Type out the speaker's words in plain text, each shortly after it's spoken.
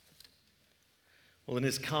Well, in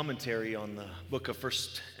his commentary on the book of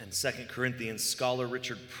 1st and 2nd Corinthians, scholar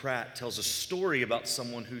Richard Pratt tells a story about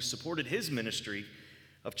someone who supported his ministry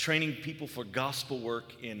of training people for gospel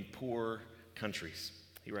work in poor countries.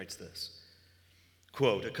 He writes this,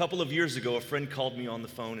 quote, "A couple of years ago, a friend called me on the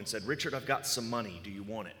phone and said, 'Richard, I've got some money. Do you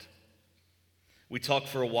want it?' We talked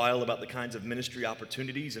for a while about the kinds of ministry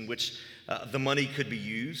opportunities in which the money could be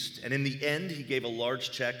used, and in the end, he gave a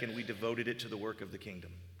large check and we devoted it to the work of the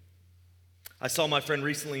kingdom. I saw my friend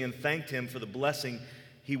recently and thanked him for the blessing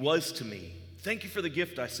he was to me. 'Thank you for the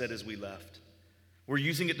gift,' I said as we left. 'We're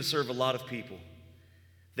using it to serve a lot of people.'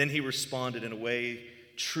 Then he responded in a way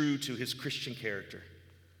true to his Christian character.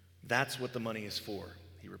 'That's what the money is for,'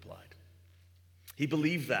 he replied. He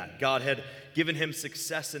believed that God had given him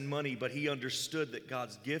success and money, but he understood that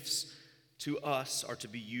God's gifts to us are to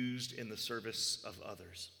be used in the service of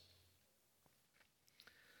others."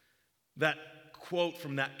 That quote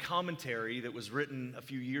from that commentary that was written a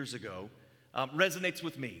few years ago resonates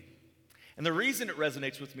with me. And the reason it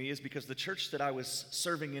resonates with me is because the church that I was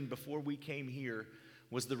serving in before we came here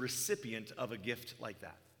was the recipient of a gift like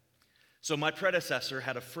that. So my predecessor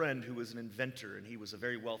had a friend who was an inventor, and he was a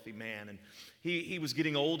very wealthy man. And he was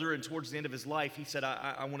getting older, and towards the end of his life, he said,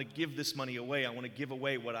 I want to give this money away. I want to give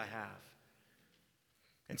away what I have.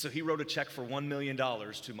 And so he wrote a check for $1 million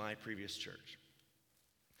to my previous church.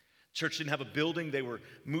 Church didn't have a building. They were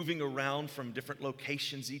moving around from different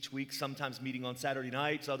locations each week, sometimes meeting on Saturday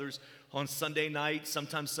nights, others on Sunday nights,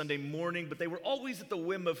 sometimes Sunday morning, but they were always at the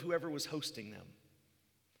whim of whoever was hosting them.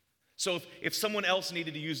 So if someone else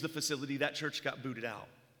needed to use the facility, that church got booted out.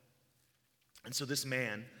 And so this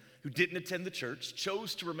man who didn't attend the church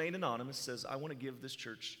chose to remain anonymous, says, "I want to give this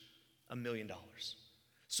church $1 million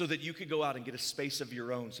so that you could go out and get a space of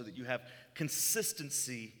your own, so that you have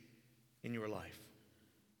consistency in your life."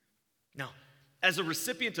 Now, as a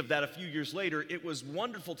recipient of that a few years later, it was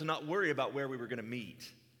wonderful to not worry about where we were going to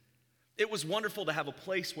meet. It was wonderful to have a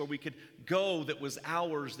place where we could go that was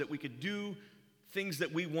ours, that we could do things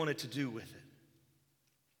that we wanted to do with it.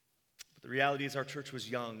 But the reality is our church was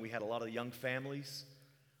young. We had a lot of young families,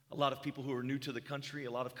 a lot of people who were new to the country,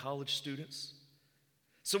 a lot of college students.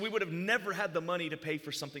 So we would have never had the money to pay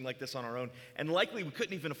for something like this on our own, and likely we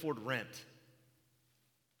couldn't even afford rent.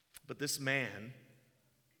 But this man,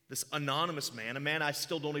 this anonymous man, a man I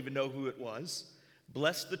still don't even know who it was,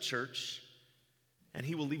 blessed the church, and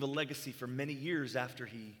he will leave a legacy for many years after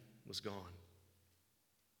he was gone.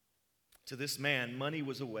 To this man, money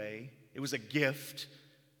was a way, it was a gift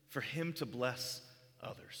for him to bless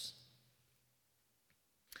others.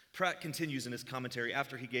 Pratt continues in his commentary.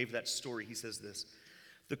 After he gave that story, he says this,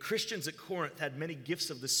 "The Christians at Corinth had many gifts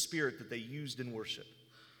of the Spirit that they used in worship.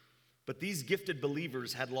 But these gifted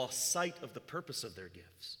believers had lost sight of the purpose of their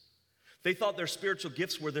gifts. They thought their spiritual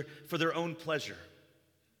gifts were for their own pleasure.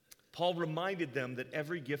 Paul reminded them that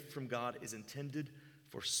every gift from God is intended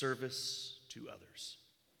for service to others."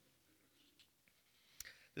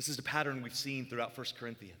 This is a pattern we've seen throughout 1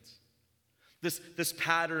 Corinthians. This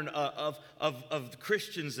pattern of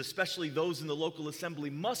Christians, especially those in the local assembly,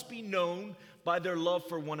 must be known by their love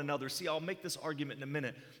for one another. See, I'll make this argument in a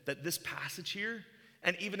minute, that this passage here,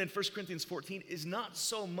 and even in 1 Corinthians 14, is not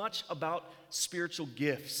so much about spiritual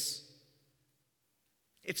gifts.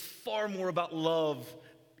 It's far more about love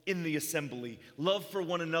in the assembly, love for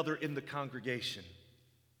one another in the congregation.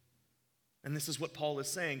 And this is what Paul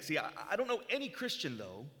is saying. See, I don't know any Christian,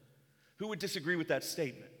 though, who would disagree with that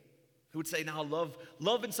statement, who would say, "Now,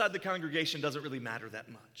 love inside the congregation doesn't really matter that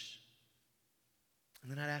much." And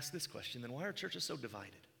then I'd ask this question, then why are churches so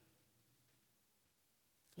divided?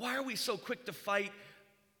 Why are we so quick to fight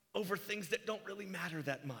over things that don't really matter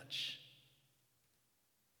that much?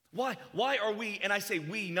 Why are we, and I say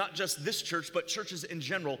we, not just this church, but churches in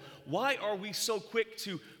general, why are we so quick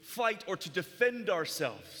to fight or to defend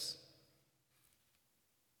ourselves?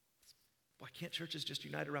 Why can't churches just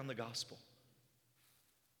unite around the gospel?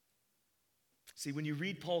 See, when you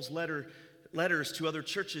read Paul's letters to other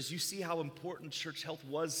churches, you see how important church health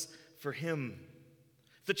was for him.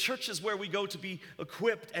 The church is where we go to be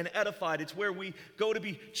equipped and edified. It's where we go to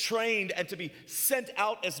be trained and to be sent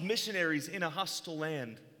out as missionaries in a hostile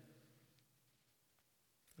land.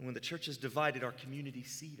 And when the church is divided, our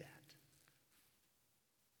communities see that.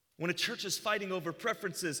 When a church is fighting over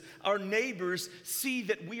preferences, our neighbors see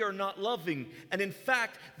that we are not loving. And in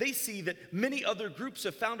fact, they see that many other groups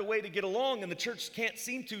have found a way to get along and the church can't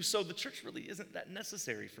seem to, so the church really isn't that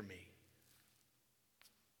necessary for me.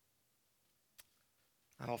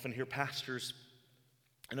 I often hear pastors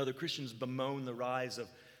and other Christians bemoan the rise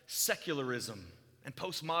of secularism and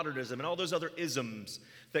postmodernism and all those other isms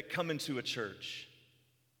that come into a church.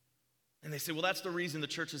 And they say, well, that's the reason the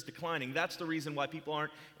church is declining. That's the reason why people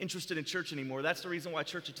aren't interested in church anymore. That's the reason why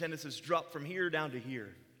church attendance has dropped from here down to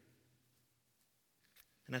here.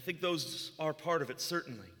 And I think those are part of it,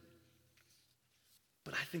 certainly.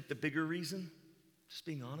 But I think the bigger reason, just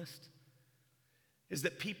being honest, is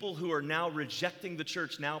that people who are now rejecting the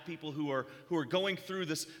church, now people who are going through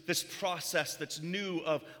this process that's new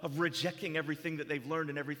of rejecting everything that they've learned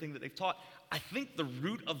and everything that they've taught, I think the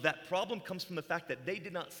root of that problem comes from the fact that they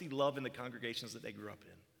did not see love in the congregations that they grew up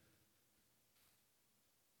in.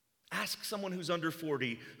 Ask someone who's under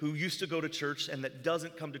 40 who used to go to church and that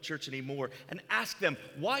doesn't come to church anymore, and ask them,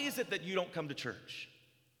 why is it that you don't come to church?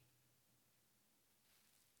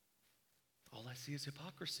 All I see is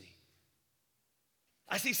hypocrisy.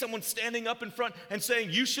 I see someone standing up in front and saying,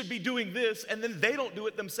 you should be doing this, and then they don't do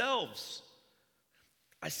it themselves.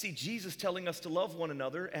 I see Jesus telling us to love one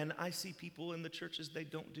another, and I see people in the churches, they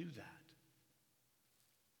don't do that.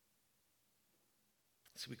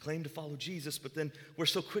 So we claim to follow Jesus, but then we're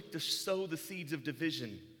so quick to sow the seeds of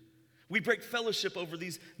division. We break fellowship over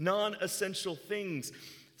these non-essential things.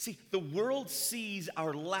 See, the world sees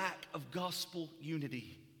our lack of gospel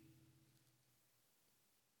unity.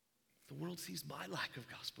 The world sees my lack of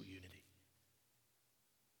gospel unity.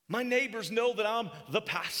 My neighbors know that I'm the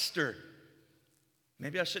pastor.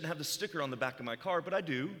 Maybe I shouldn't have the sticker on the back of my car, but I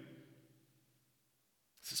do.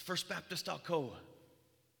 This is First Baptist Alcoa.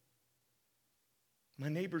 My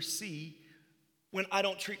neighbors see when I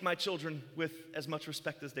don't treat my children with as much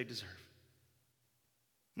respect as they deserve.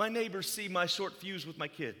 My neighbors see my short fuse with my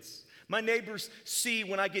kids. My neighbors see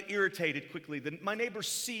when I get irritated quickly. My neighbors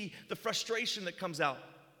see the frustration that comes out.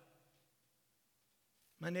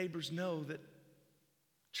 My neighbors know that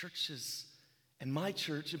churches, and my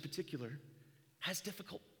church in particular, has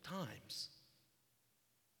difficult times.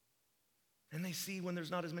 And they see when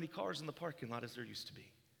there's not as many cars in the parking lot as there used to be.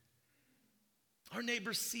 Our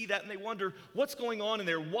neighbors see that and they wonder, what's going on in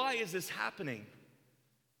there? Why is this happening?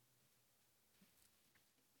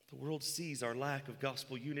 The world sees our lack of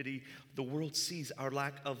gospel unity. The world sees our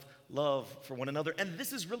lack of love for one another. And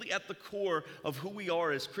this is really at the core of who we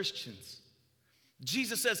are as Christians.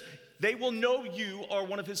 Jesus says, they will know you are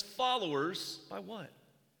one of his followers by what?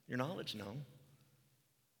 Your knowledge? No.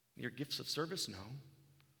 Your gifts of service?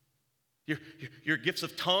 No. Your gifts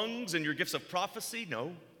of tongues and your gifts of prophecy?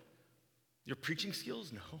 No. Your preaching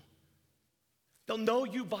skills? No. They'll know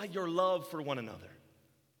you by your love for one another.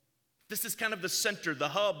 This is kind of the center, the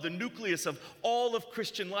hub, the nucleus of all of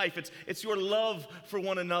Christian life. It's your love for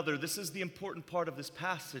one another. This is the important part of this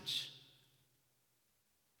passage.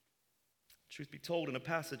 Truth be told, in a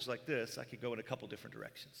passage like this, I could go in a couple different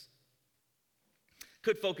directions.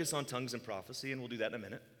 Could focus on tongues and prophecy, and we'll do that in a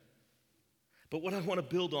minute. But what I want to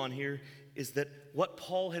build on here is that what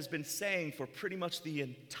Paul has been saying for pretty much the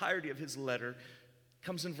entirety of his letter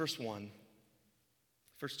comes in verse 1.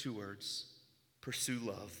 First two words, pursue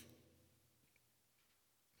love.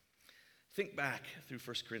 Think back through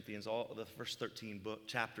 1 Corinthians, all the first 13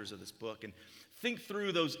 chapters of this book, and think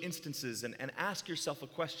through those instances and ask yourself a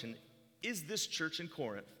question. Is this church in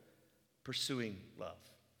Corinth pursuing love?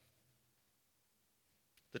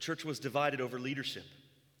 The church was divided over leadership.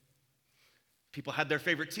 People had their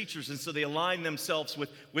favorite teachers, and so they aligned themselves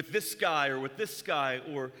with this guy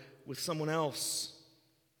or with someone else.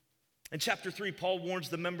 In chapter 3, Paul warns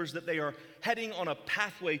the members that they are heading on a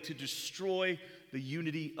pathway to destroy the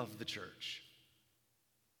unity of the church.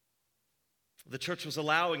 The church was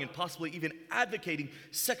allowing and possibly even advocating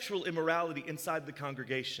sexual immorality inside the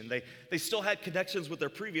congregation. They still had connections with their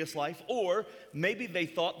previous life, or maybe they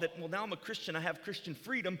thought that, well, now I'm a Christian, I have Christian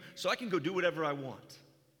freedom, so I can go do whatever I want.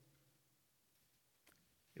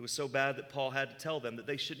 It was so bad that Paul had to tell them that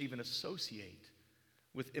they shouldn't even associate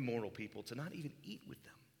with immoral people, to not even eat with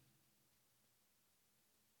them.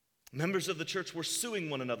 Members of the church were suing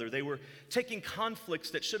one another. They were taking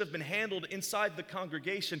conflicts that should have been handled inside the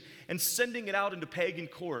congregation and sending it out into pagan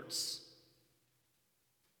courts.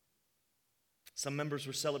 Some members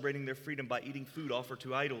were celebrating their freedom by eating food offered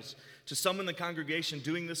to idols. To some in the congregation,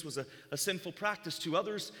 doing this was a sinful practice. To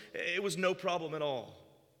others, it was no problem at all.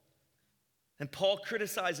 And Paul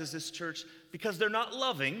criticizes this church because they're not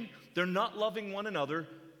loving one another,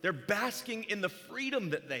 they're basking in the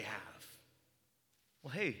freedom that they have.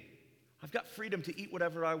 Well, hey, I've got freedom to eat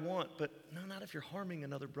whatever I want, but no, not if you're harming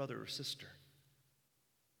another brother or sister.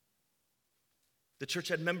 The church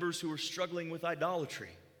had members who were struggling with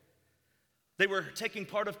idolatry. They were taking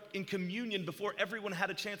part in communion before everyone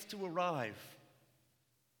had a chance to arrive.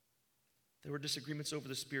 There were disagreements over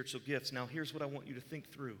the spiritual gifts. Now, here's what I want you to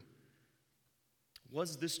think through.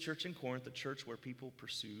 Was this church in Corinth a church where people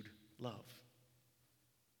pursued love?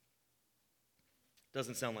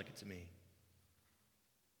 Doesn't sound like it to me.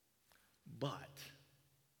 But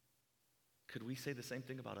could we say the same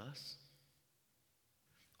thing about us?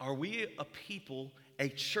 Are we a people, a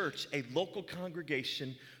church, a local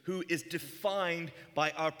congregation who is defined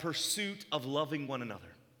by our pursuit of loving one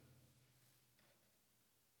another?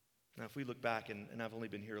 Now, if we look back, and I've only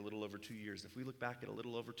been here a little over 2 years, if we look back at a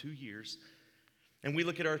little over 2 years, and we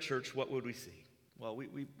look at our church, what would we see? Well, we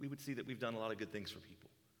would see that we've done a lot of good things for people.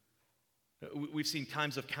 We've seen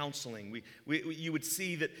times of counseling. You would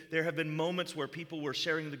see that there have been moments where people were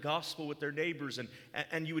sharing the gospel with their neighbors,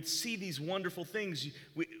 and you would see these wonderful things.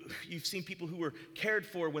 You've seen people who were cared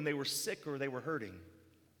for when they were sick or they were hurting.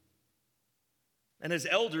 And as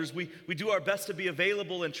elders, we do our best to be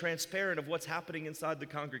available and transparent of what's happening inside the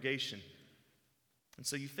congregation. And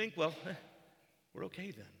so you think, well, we're okay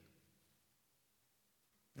then.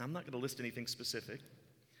 Now, I'm not going to list anything specific,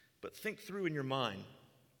 but think through in your mind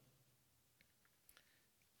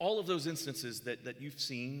all of those instances that you've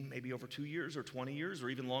seen maybe over 2 years or 20 years or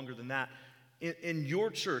even longer than that in your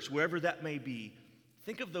church, wherever that may be.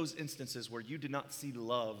 Think of those instances where you did not see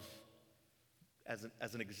love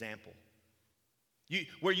as an example.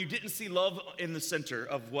 Where you didn't see love in the center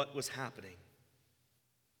of what was happening.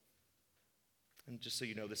 And just so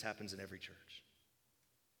you know, this happens in every church.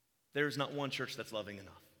 There is not one church that's loving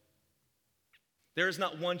enough. There is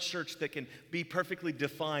not one church that can be perfectly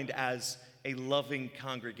defined as a loving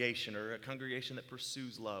congregation or a congregation that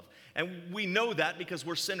pursues love. And we know that because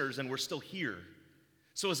we're sinners and we're still here.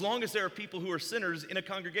 So as long as there are people who are sinners in a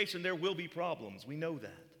congregation, there will be problems. We know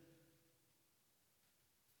that.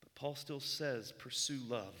 But Paul still says, pursue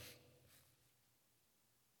love.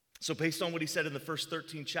 So based on what he said in the first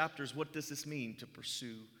 13 chapters, what does this mean to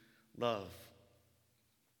pursue love?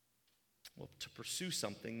 Well, to pursue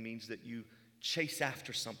something means that you chase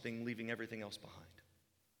after something, leaving everything else behind.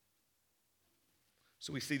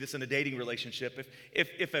 So we see this in a dating relationship.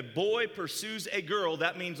 If a boy pursues a girl,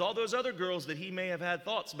 that means all those other girls that he may have had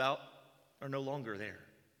thoughts about are no longer there.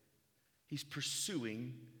 He's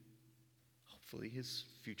pursuing, hopefully, his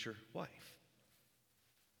future wife.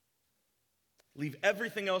 Leave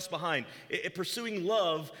everything else behind. Pursuing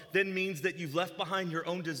love then means that you've left behind your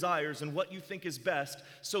own desires and what you think is best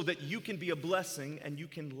so that you can be a blessing and you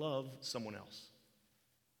can love someone else.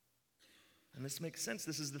 And this makes sense.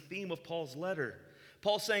 This is the theme of Paul's letter.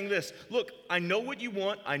 Paul's saying this, look, I know what you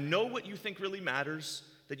want. I know what you think really matters,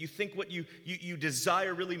 that you think what you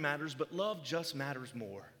desire really matters, but love just matters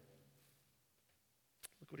more.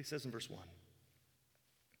 Look what he says in verse 1.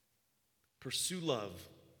 Pursue love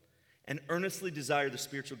and earnestly desire the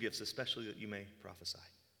spiritual gifts, especially that you may prophesy.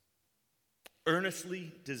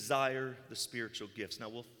 Earnestly desire the spiritual gifts. Now,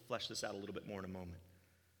 we'll flesh this out a little bit more in a moment.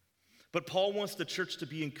 But Paul wants the church to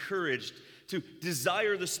be encouraged to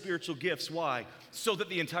desire the spiritual gifts. Why? So that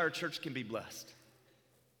the entire church can be blessed.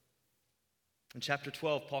 In chapter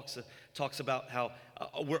 12, Paul talks about how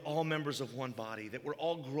we're all members of one body, that we're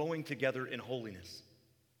all growing together in holiness.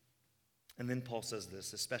 And then Paul says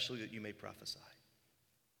this, especially that you may prophesy.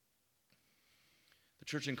 The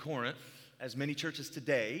church in Corinth, as many churches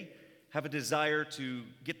today, have a desire to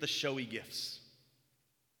get the showy gifts.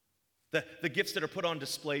 The gifts that are put on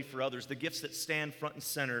display for others, the gifts that stand front and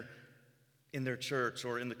center in their church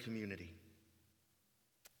or in the community.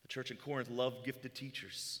 The church in Corinth loved gifted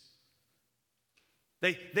teachers.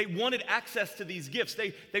 They wanted access to these gifts.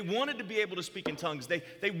 They wanted to be able to speak in tongues.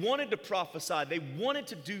 They wanted to prophesy. They wanted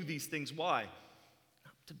to do these things. Why?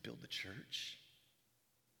 Not to build the church.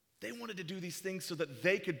 They wanted to do these things so that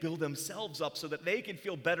they could build themselves up, so that they could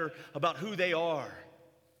feel better about who they are.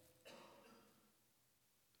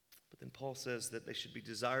 But then Paul says that they should be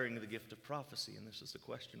desiring the gift of prophecy, and this is the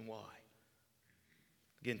question, why?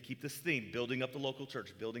 Again, keep this theme, building up the local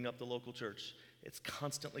church, building up the local church. It's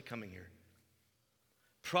constantly coming here.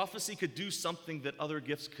 Prophecy could do something that other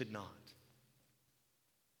gifts could not.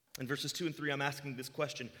 In verses 2 and 3, I'm asking this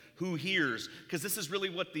question, who hears? Because this is really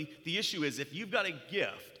what the issue is. If you've got a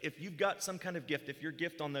gift, if you've got some kind of gift, if your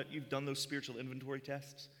gift you've done those spiritual inventory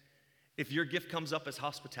tests, if your gift comes up as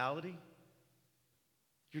hospitality,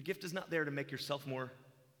 your gift is not there to make yourself more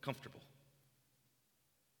comfortable.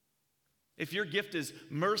 If your gift is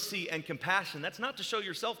mercy and compassion, that's not to show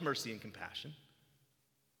yourself mercy and compassion.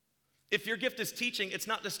 If your gift is teaching, it's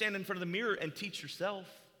not to stand in front of the mirror and teach yourself.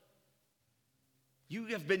 You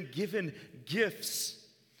have been given gifts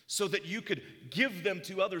so that you could give them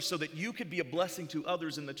to others, so that you could be a blessing to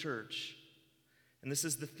others in the church. And this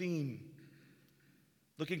is the theme.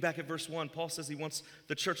 Looking back at verse 1, Paul says he wants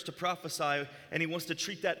the church to prophesy, and he wants to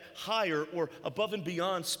treat that higher or above and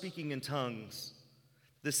beyond speaking in tongues.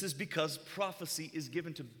 This is because prophecy is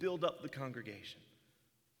given to build up the congregation.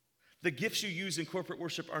 The gifts you use in corporate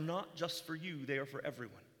worship are not just for you, they are for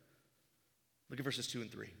everyone. Look at verses 2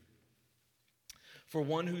 and 3. For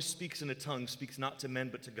one who speaks in a tongue speaks not to men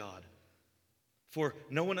but to God. For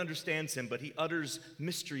no one understands him, but he utters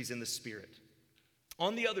mysteries in the Spirit.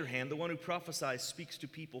 On the other hand, the one who prophesies speaks to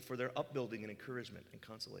people for their upbuilding and encouragement and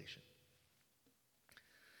consolation.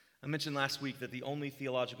 I mentioned last week that the only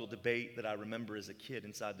theological debate that I remember as a kid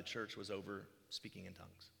inside the church was over speaking in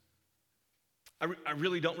tongues. I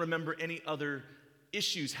really don't remember any other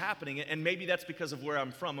issues happening, and maybe that's because of where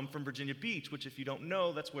I'm from. I'm from Virginia Beach, which if you don't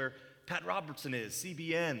know, that's where Pat Robertson is,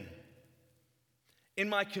 CBN. In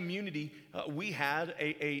my community, we had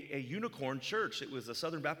a unicorn church. It was a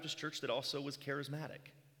Southern Baptist church that also was charismatic.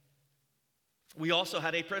 We also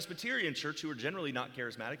had a Presbyterian church who were generally not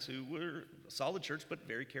charismatics, who were a solid church but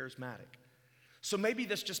very charismatic. So maybe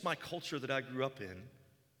that's just my culture that I grew up in.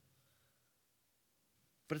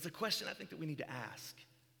 But it's a question I think that we need to ask.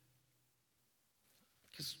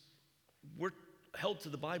 Because we're held to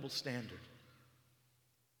the Bible standard.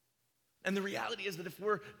 And the reality is that if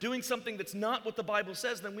we're doing something that's not what the Bible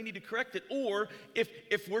says, then we need to correct it. Or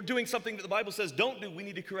if we're doing something that the Bible says don't do, we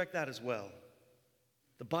need to correct that as well.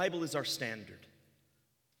 The Bible is our standard.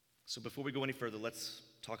 So before we go any further, let's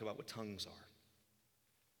talk about what tongues are.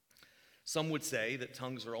 Some would say that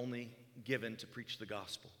tongues are only given to preach the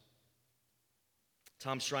gospel.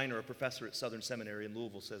 Tom Schreiner, a professor at Southern Seminary in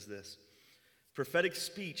Louisville, says this: prophetic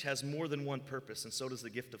speech has more than one purpose, and so does the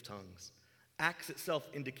gift of tongues. Acts itself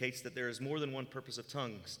indicates that there is more than one purpose of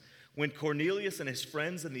tongues. When Cornelius and his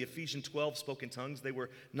friends in the Ephesians 12 spoke in tongues, they were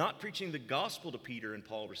not preaching the gospel to Peter and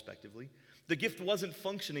Paul, respectively. The gift wasn't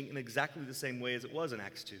functioning in exactly the same way as it was in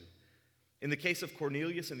Acts 2. In the case of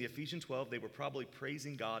Cornelius and the Ephesians 12, they were probably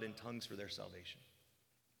praising God in tongues for their salvation.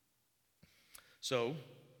 So,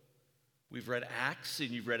 we've read Acts, and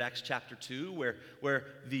you've read Acts chapter 2, where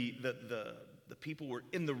the people were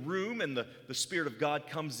in the room, and the Spirit of God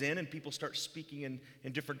comes in, and people start speaking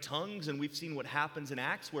in different tongues. And we've seen what happens in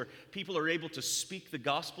Acts, where people are able to speak the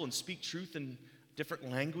gospel and speak truth in different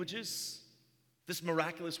languages. This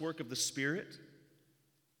miraculous work of the Spirit.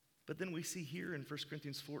 But then we see here in 1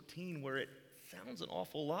 Corinthians 14, where it sounds an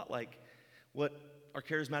awful lot like what our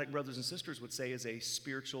charismatic brothers and sisters would say is a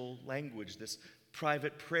spiritual language, this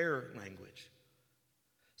private prayer language.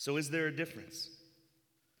 So is there a difference?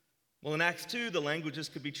 Well, in Acts 2, the languages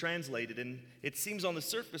could be translated, and it seems on the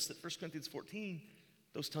surface that 1 Corinthians 14,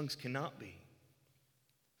 those tongues cannot be. It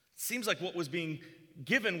seems like what was being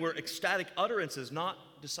given were ecstatic utterances, not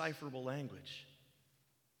decipherable language.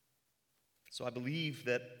 So I believe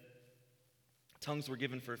that tongues were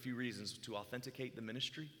given for a few reasons: to authenticate the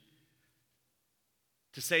ministry,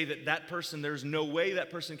 to say that that person, there's no way that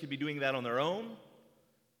person could be doing that on their own.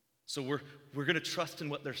 So we're going to trust in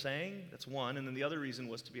what they're saying. That's one. And then the other reason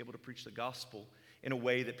was to be able to preach the gospel in a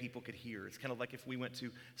way that people could hear. It's kind of like if we went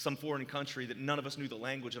to some foreign country that none of us knew the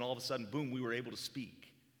language, and all of a sudden, boom, we were able to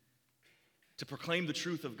speak, to proclaim the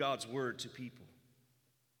truth of God's word to people.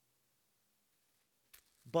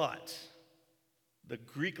 But the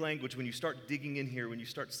Greek language, when you start digging in here, when you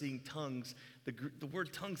start seeing tongues, the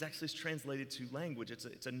word tongues actually is translated to language.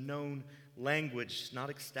 It's a known language, not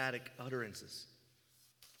ecstatic utterances.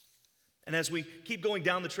 And as we keep going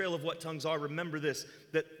down the trail of what tongues are, remember this,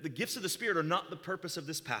 that the gifts of the Spirit are not the purpose of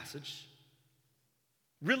this passage.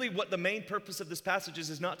 Really, what the main purpose of this passage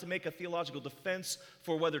is not to make a theological defense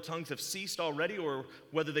for whether tongues have ceased already or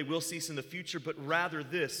whether they will cease in the future, but rather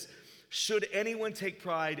this: should anyone take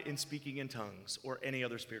pride in speaking in tongues or any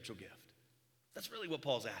other spiritual gift? That's really what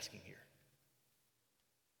Paul's asking here.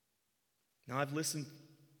 Now, I've listened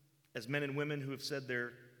as men and women who have said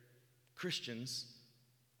they're Christians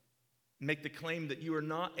make the claim that you are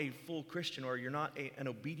not a full Christian, or you're not an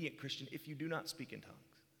obedient Christian, if you do not speak in tongues.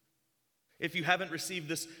 If you haven't received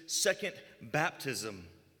this second baptism,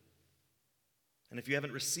 and if you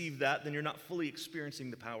haven't received that, then you're not fully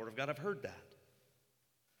experiencing the power of God. I've heard that.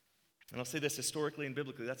 And I'll say this, historically and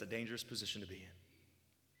biblically, that's a dangerous position to be in.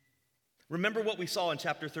 Remember what we saw in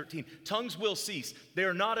chapter 13. Tongues will cease. They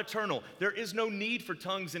are not eternal. There is no need for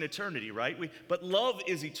tongues in eternity, right? But love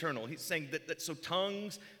is eternal. He's saying that so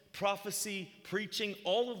tongues, prophecy, preaching,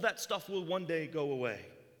 all of that stuff will one day go away.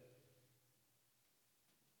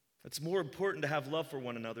 It's more important to have love for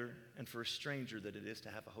one another and for a stranger than it is to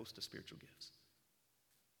have a host of spiritual gifts.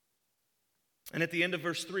 And at the end of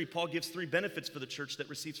verse 3, Paul gives 3 benefits for the church that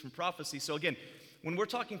receives from prophecy. So again, when we're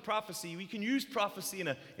talking prophecy, we can use prophecy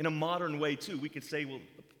in a modern way too. We could say, well,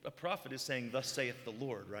 a prophet is saying, "Thus saith the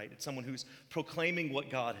Lord," right? It's someone who's proclaiming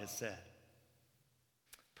what God has said.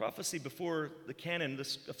 Prophecy, before the canon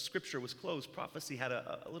of Scripture was closed, prophecy had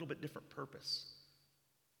a little bit different purpose.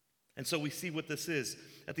 And so we see what this is.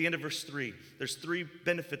 At the end of verse 3, there's 3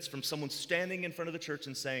 benefits from someone standing in front of the church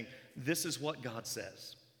and saying, this is what God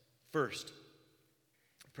says. First,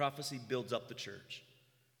 prophecy builds up the church.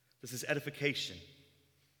 This is edification.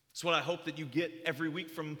 It's what I hope that you get every week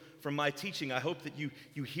from my teaching. I hope that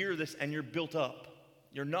you hear this and you're built up.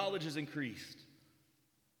 Your knowledge is increased.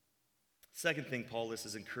 Second thing Paul lists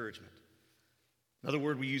is encouragement. Another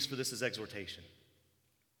word we use for this is exhortation.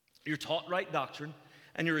 You're taught right doctrine,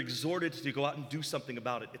 and you're exhorted to go out and do something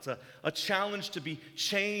about it. It's a challenge to be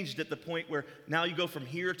changed at the point where now you go from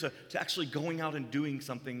here to actually going out and doing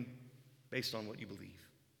something based on what you believe.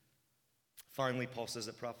 Finally, Paul says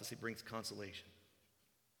that prophecy brings consolation.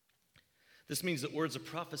 This means that words of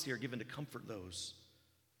prophecy are given to comfort those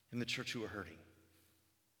in the church who are hurting.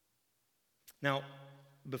 Now,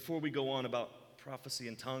 before we go on about prophecy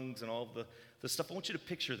and tongues and all of the stuff, I want you to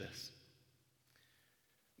picture this.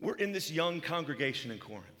 We're in this young congregation in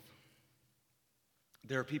Corinth.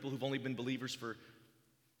 There are people who've only been believers for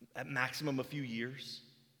at maximum a few years.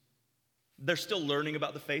 They're still learning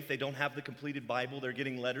about the faith. They don't have the completed Bible. They're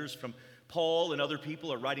getting letters from Paul, and other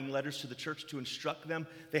people are writing letters to the church to instruct them.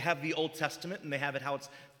 They have the Old Testament, and they have it how it's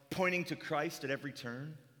pointing to Christ at every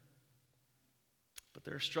turn. But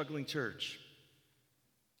they're a struggling church.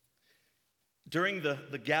 During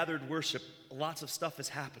the gathered worship, lots of stuff is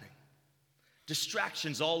happening.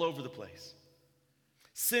 Distractions all over the place.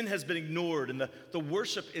 Sin has been ignored, and the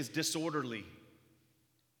worship is disorderly.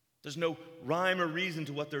 There's no rhyme or reason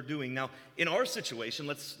to what they're doing. Now, in our situation,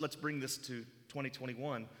 let's bring this to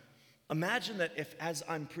 2021. Imagine that if, as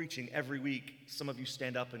I'm preaching every week, some of you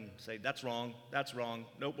stand up and say, that's wrong,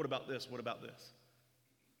 nope, what about this, what about this?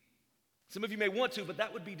 Some of you may want to, but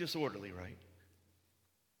that would be disorderly, right?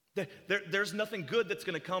 There's nothing good that's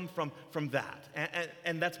going to come from that.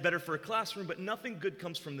 And that's better for a classroom, but nothing good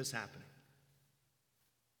comes from this happening.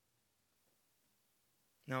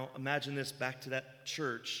 Now, imagine this back to that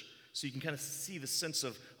church so you can kind of see the sense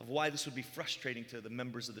of why this would be frustrating to the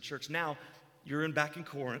members of the church. Now, you're back in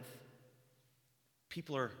Corinth.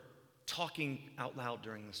 People are talking out loud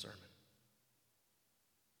during the sermon.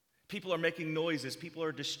 People are making noises. People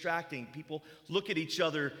are distracting. People look at each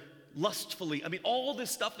other lustfully. I mean, all this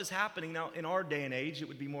stuff is happening. Now, in our day and age, it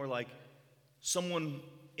would be more like someone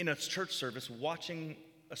in a church service watching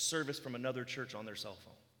a service from another church on their cell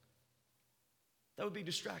phone. That would be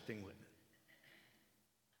distracting, wouldn't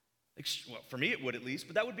it? Well, for me it would at least,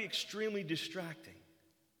 but that would be extremely distracting.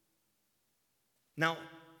 Now,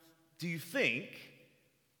 do you think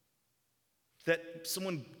that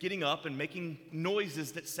someone getting up and making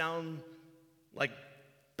noises that sound like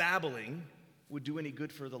babbling would do any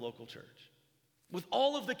good for the local church? With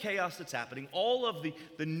all of the chaos that's happening, all of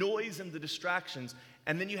the noise and the distractions,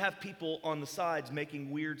 and then you have people on the sides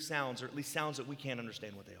making weird sounds, or at least sounds that we can't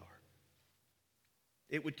understand what they are.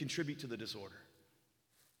 It would contribute to the disorder.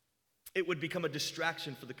 It would become a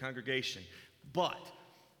distraction for the congregation. But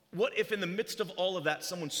what if in the midst of all of that,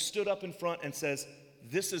 someone stood up in front and says,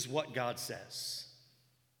 this is what God says?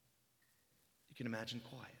 You can imagine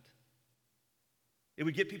quiet. It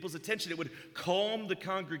would get people's attention. It would calm the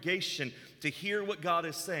congregation to hear what God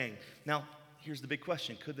is saying. Now, here's the big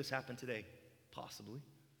question. Could this happen today? Possibly.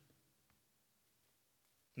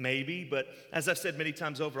 Maybe, but as I've said many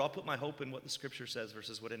times over, I'll put my hope in what the Scripture says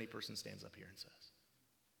versus what any person stands up here and says.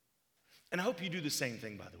 And I hope you do the same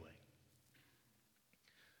thing, by the way.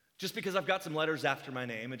 Just because I've got some letters after my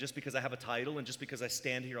name, and just because I have a title, and just because I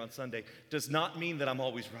stand here on Sunday, does not mean that I'm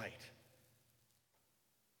always right.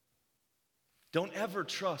 Don't ever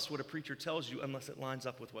trust what a preacher tells you unless it lines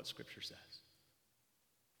up with what Scripture says.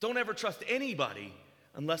 Don't ever trust anybody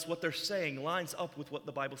unless what they're saying lines up with what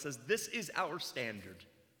the Bible says. This is our standard,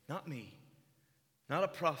 not me, not a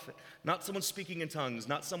prophet, not someone speaking in tongues,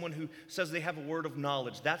 not someone who says they have a word of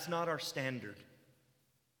knowledge. That's not our standard.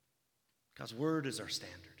 God's word is our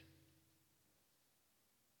standard.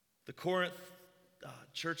 The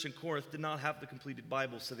church in Corinth did not have the completed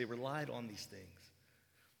Bible, so they relied on these things.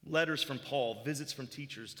 Letters from Paul, visits from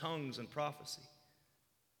teachers, tongues, and prophecy.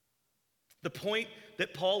 The point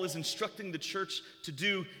that Paul is instructing the church to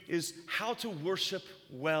do is how to worship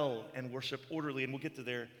well and worship orderly, and we'll get to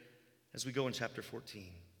there as we go in chapter 14.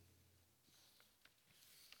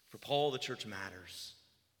 For Paul, the church matters.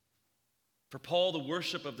 For Paul, the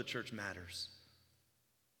worship of the church matters.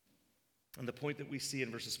 And the point that we see in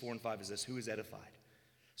verses 4 and 5 is this: who is edified?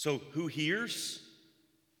 So who hears?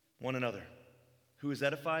 One another. Who is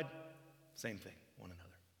edified? Same thing, one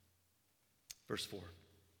another. Verse 4.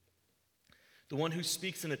 The one who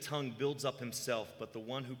speaks in a tongue builds up himself, but the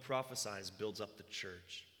one who prophesies builds up the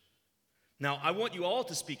church. Now, I want you all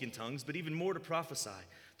to speak in tongues, but even more to prophesy.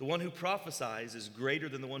 The one who prophesies is greater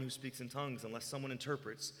than the one who speaks in tongues, unless someone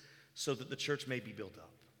interprets, so that the church may be built up.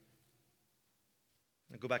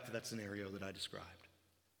 Now, go back to that scenario that I described.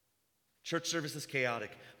 Church service is chaotic.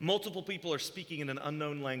 Multiple people are speaking in an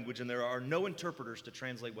unknown language, and there are no interpreters to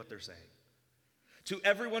translate what they're saying. To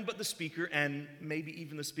everyone but the speaker, and maybe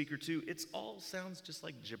even the speaker too, it all sounds just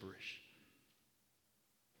like gibberish.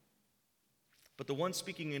 But the one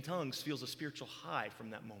speaking in tongues feels a spiritual high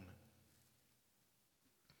from that moment.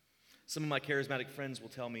 Some of my charismatic friends will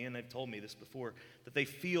tell me, and they've told me this before, that they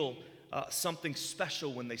feel something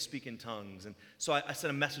special when they speak in tongues. And so I sent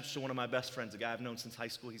a message to one of my best friends, a guy I've known since high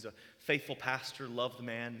school. He's a faithful pastor, loved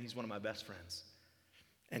man. He's one of my best friends.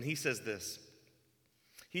 And he says this.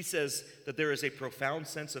 He says that there is a profound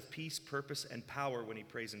sense of peace, purpose, and power when he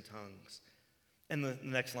prays in tongues. And the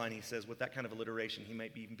next line he says, with that kind of alliteration, he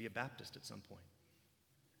might even be a Baptist at some point.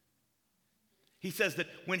 He says that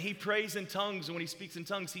when he prays in tongues and when he speaks in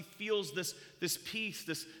tongues, he feels this peace,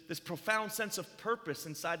 this profound sense of purpose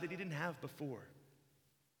inside that he didn't have before.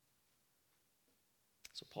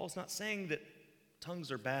 So Paul's not saying that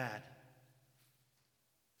tongues are bad,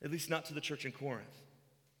 at least not to the church in Corinth.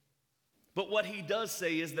 But what he does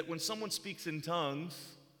say is that when someone speaks in tongues,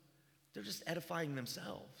 they're just edifying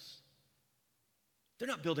themselves. They're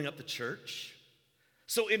not building up the church.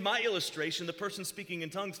 So in my illustration, the person speaking in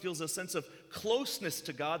tongues feels a sense of closeness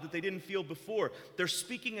to God that they didn't feel before. They're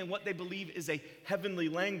speaking in what they believe is a heavenly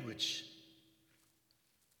language.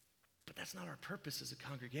 But that's not our purpose as a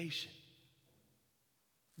congregation.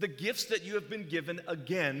 The gifts that you have been given,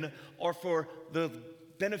 again, are for the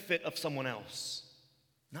benefit of someone else,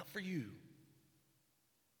 not for you.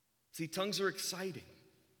 See, tongues are exciting.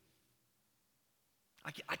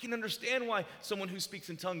 I can understand why someone who speaks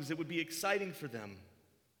in tongues, it would be exciting for them.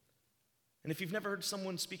 And if you've never heard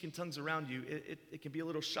someone speak in tongues around you, it can be a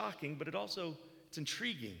little shocking, but it's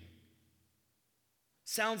intriguing.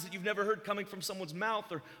 Sounds that you've never heard coming from someone's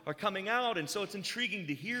mouth are coming out, and so it's intriguing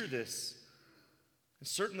to hear this. And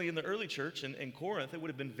certainly in the early church in Corinth, it would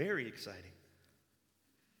have been very exciting.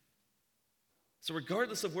 So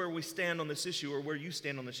regardless of where we stand on this issue or where you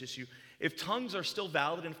stand on this issue, if tongues are still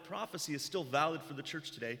valid and if prophecy is still valid for the church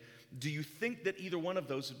today, do you think that either one of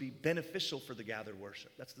those would be beneficial for the gathered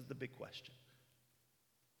worship? That's the big question.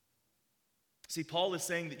 See, Paul is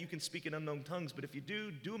saying that you can speak in unknown tongues, but if you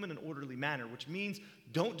do them in an orderly manner, which means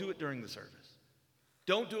don't do it during the service.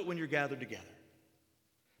 Don't do it when you're gathered together.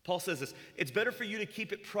 Paul says this, it's better for you to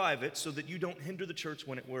keep it private so that you don't hinder the church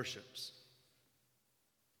when it worships.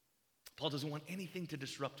 Paul doesn't want anything to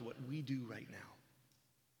disrupt what we do right now.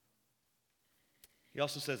 He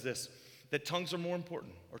also says this, that tongues are more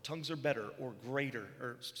important, or tongues are better, or greater,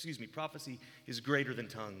 prophecy is greater than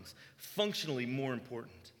tongues, functionally more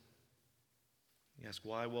important. You ask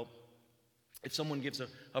why? Well, if someone gives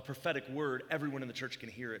a prophetic word, everyone in the church can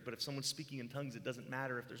hear it, but if someone's speaking in tongues, it doesn't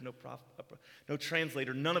matter if there's no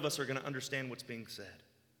translator. None of us are going to understand what's being said.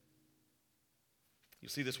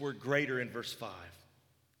 You'll see this word greater in verse 5.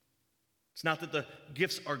 It's not that the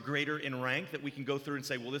gifts are greater in rank, that we can go through and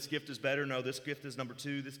say, well, this gift is better. No, this gift is number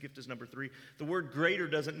 2. This gift is number 3. The word greater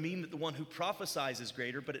doesn't mean that the one who prophesies is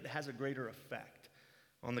greater, but it has a greater effect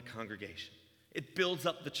on the congregation. It builds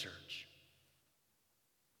up the church.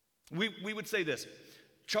 We would say this.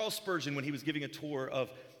 Charles Spurgeon, when he was giving a tour of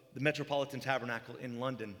the Metropolitan Tabernacle in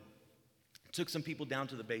London, took some people down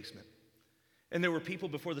to the basement. And there were people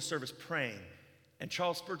before the service praying. And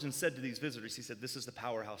Charles Spurgeon said to these visitors, he said, this is the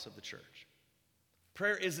powerhouse of the church.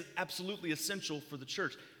 Prayer is absolutely essential for the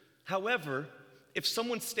church. However, if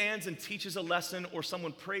someone stands and teaches a lesson, or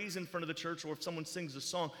someone prays in front of the church, or if someone sings a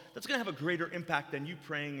song, that's going to have a greater impact than you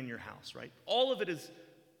praying in your house, right? All of it is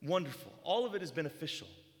wonderful. All of it is beneficial.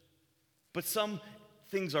 But some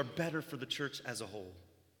things are better for the church as a whole.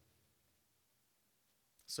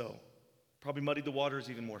 So, probably muddied the waters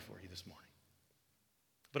even more for you this morning.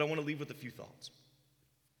 But I want to leave with a few thoughts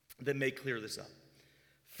that may clear this up.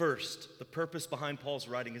 First, the purpose behind Paul's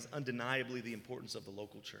writing is undeniably the importance of the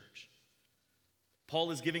local church.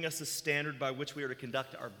 Paul is giving us a standard by which we are to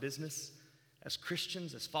conduct our business as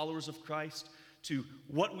Christians, as followers of Christ, to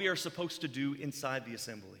what we are supposed to do inside the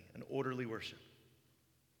assembly, an orderly worship.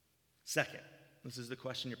 Second, this is the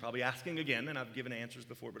question you're probably asking again, and I've given answers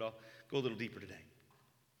before, but I'll go a little deeper today.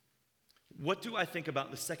 What do I think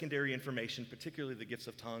about the secondary information, particularly the gifts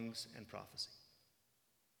of tongues and prophecy?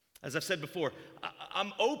 As I've said before,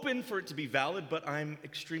 I'm open for it to be valid, but I'm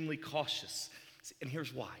extremely cautious. And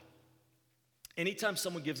here's why. Anytime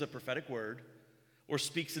someone gives a prophetic word or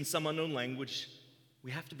speaks in some unknown language,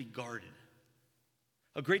 we have to be guarded.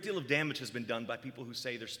 A great deal of damage has been done by people who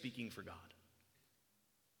say they're speaking for God.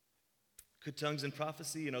 Could tongues and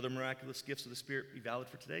prophecy and other miraculous gifts of the Spirit be valid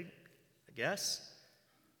for today? I guess.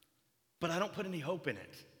 But I don't put any hope in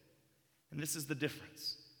it. And this is the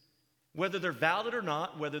difference. Whether they're valid or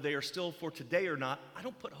not, whether they are still for today or not, I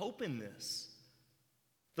don't put hope in this.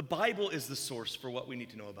 The Bible is the source for what we need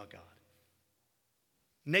to know about God.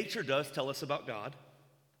 Nature does tell us about God.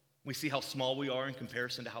 We see how small we are in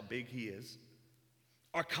comparison to how big He is.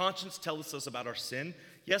 Our conscience tells us about our sin.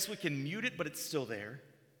 Yes, we can mute it, but it's still there.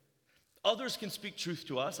 Others can speak truth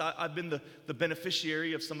to us. I've been the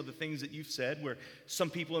beneficiary of some of the things that you've said, where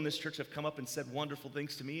some people in this church have come up and said wonderful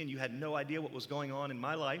things to me, and you had no idea what was going on in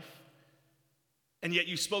my life. And yet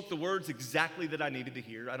you spoke the words exactly that I needed to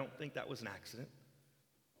hear. I don't think that was an accident.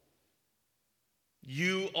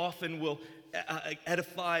 You often will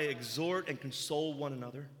edify, exhort, and console one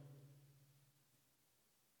another.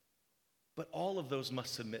 But all of those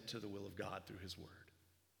must submit to the will of God through His Word.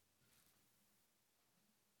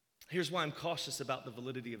 Here's why I'm cautious about the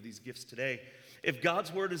validity of these gifts today. If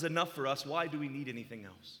God's Word is enough for us, why do we need anything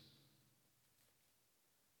else?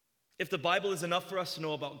 If the Bible is enough for us to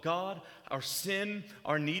know about God, our sin,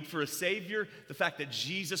 our need for a Savior, the fact that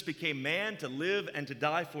Jesus became man to live and to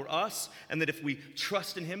die for us, and that if we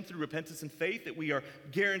trust in Him through repentance and faith, that we are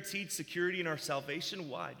guaranteed security in our salvation,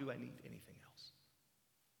 why do I need anything else?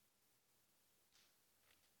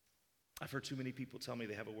 I've heard too many people tell me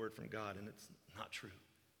they have a word from God, and it's not true.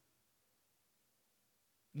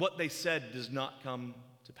 What they said does not come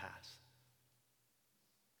to pass.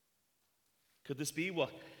 Could this be? Well,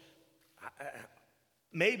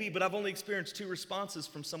 maybe, but I've only experienced 2 responses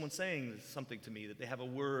from someone saying something to me, that they have a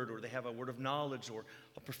word or they have a word of knowledge or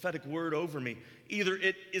a prophetic word over me. Either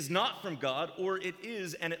it is not from God or it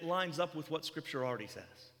is, and it lines up with what Scripture already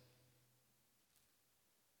says.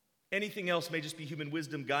 Anything else may just be human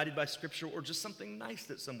wisdom guided by Scripture or just something nice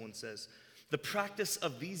that someone says. The practice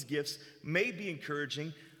of these gifts may be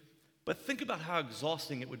encouraging, but think about how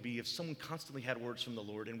exhausting it would be if someone constantly had words from the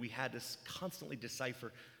Lord and we had to constantly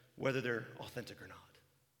decipher whether they're authentic or not.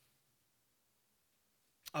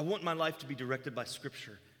 I want my life to be directed by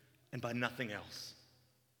Scripture and by nothing else.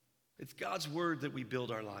 It's God's Word that we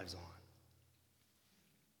build our lives on.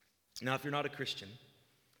 Now, if you're not a Christian,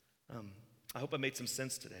 I hope I made some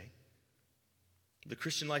sense today. The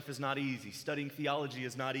Christian life is not easy. Studying theology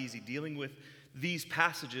is not easy. Dealing with these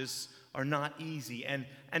passages are not easy. And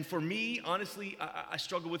for me, honestly, I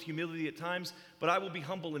struggle with humility at times, but I will be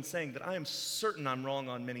humble in saying that I am certain I'm wrong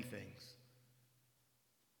on many things.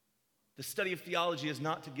 The study of theology is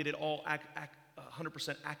not to get it all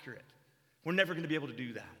 100% accurate. We're never going to be able to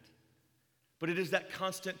do that. But it is that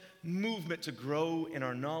constant movement to grow in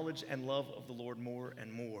our knowledge and love of the Lord more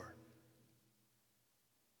and more.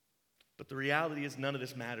 But the reality is none of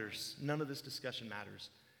this matters. None of this discussion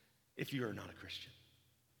matters if you are not a Christian.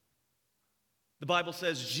 The Bible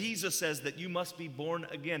says, Jesus says that you must be born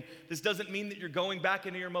again. This doesn't mean that you're going back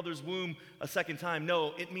into your mother's womb a second time.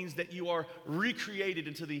 No, it means that you are recreated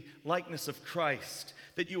into the likeness of Christ,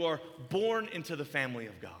 that you are born into the family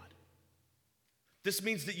of God. This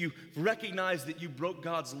means that you recognize that you broke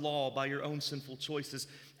God's law by your own sinful choices,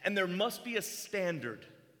 and there must be a standard.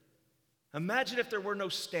 Imagine if there were no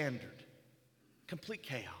standard. Complete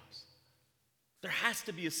chaos. There has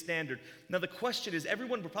to be a standard. Now the question is,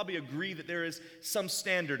 everyone would probably agree that there is some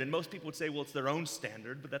standard, and most people would say, well, it's their own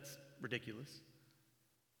standard, but that's ridiculous.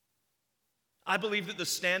 I believe that the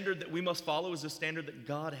standard that we must follow is the standard that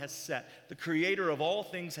God has set. The Creator of all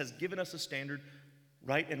things has given us a standard,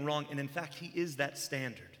 right and wrong, and in fact, He is that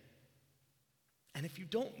standard. And if you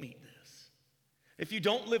don't meet this, if you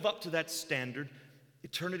don't live up to that standard,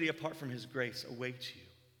 eternity apart from His grace awaits you.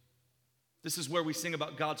 This is where we sing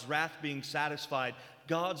about God's wrath being satisfied.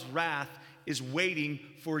 God's wrath is waiting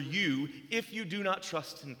for you if you do not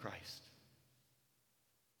trust in Christ.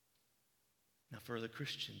 Now, for the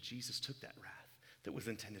Christian, Jesus took that wrath that was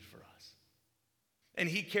intended for us. And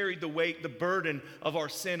He carried the weight, the burden of our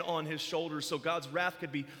sin on His shoulders so God's wrath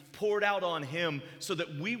could be poured out on Him so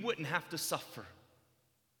that we wouldn't have to suffer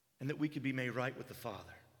and that we could be made right with the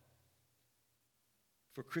Father.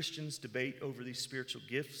 For Christians, debate over these spiritual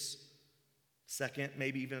gifts, second,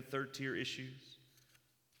 maybe even third-tier issues,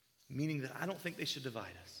 meaning that I don't think they should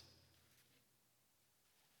divide us.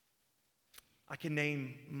 I can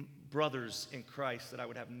name brothers in Christ that I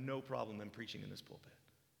would have no problem them preaching in this pulpit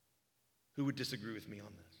who would disagree with me on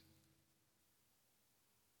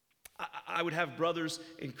this. I would have brothers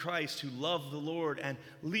in Christ who love the Lord and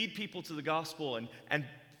lead people to the gospel and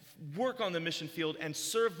work on the mission field and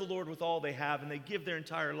serve the Lord with all they have, and they give their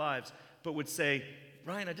entire lives, but would say,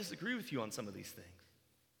 Ryan, I disagree with you on some of these things.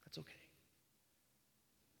 That's okay.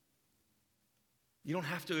 You don't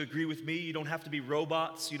have to agree with me. You don't have to be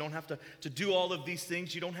robots. You don't have to do all of these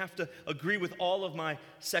things. You don't have to agree with all of my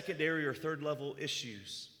secondary or third level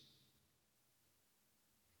issues.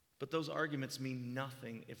 But those arguments mean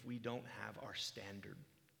nothing if we don't have our standard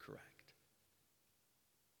correct.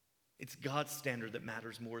 It's God's standard that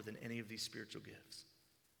matters more than any of these spiritual gifts.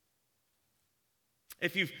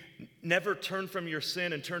 If you've never turned from your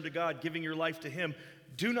sin and turned to God, giving your life to Him,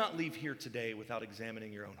 do not leave here today without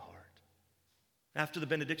examining your own heart. After the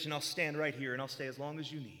benediction, I'll stand right here and I'll stay as long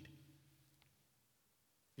as you need.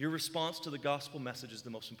 Your response to the gospel message is the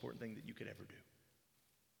most important thing that you could ever do.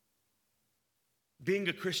 Being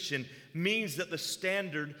a Christian means that the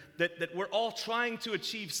standard that we're all trying to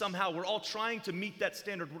achieve somehow, we're all trying to meet that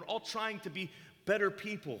standard, we're all trying to be better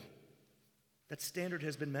people. That standard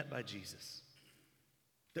has been met by Jesus.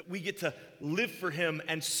 That we get to live for Him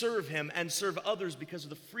and serve others because of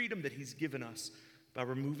the freedom that He's given us by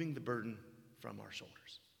removing the burden from our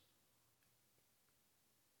shoulders.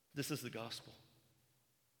 This is the gospel.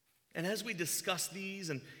 And as we discuss these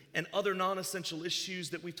and other non-essential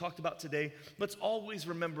issues that we've talked about today, let's always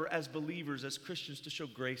remember as believers, as Christians, to show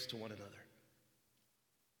grace to one another.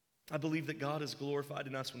 I believe that God is glorified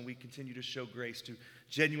in us when we continue to show grace to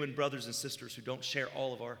genuine brothers and sisters who don't share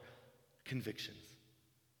all of our convictions.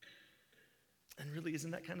 And really,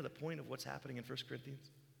 isn't that kind of the point of what's happening in 1 Corinthians?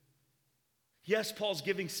 Yes, Paul's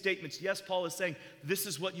giving statements. Yes, Paul is saying, this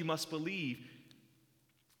is what you must believe.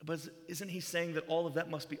 But isn't he saying that all of that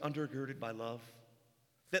must be undergirded by love?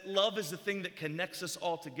 That love is the thing that connects us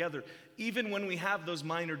all together, even when we have those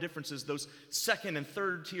minor differences, those second and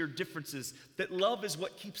third tier differences, that love is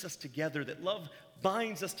what keeps us together, that love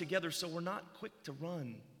binds us together so we're not quick to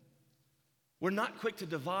run. We're not quick to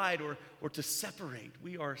divide or to separate.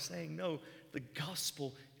 We are saying, no, the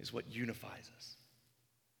gospel is what unifies us.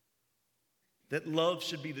 That love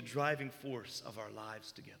should be the driving force of our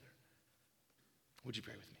lives together. Would you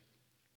pray with me?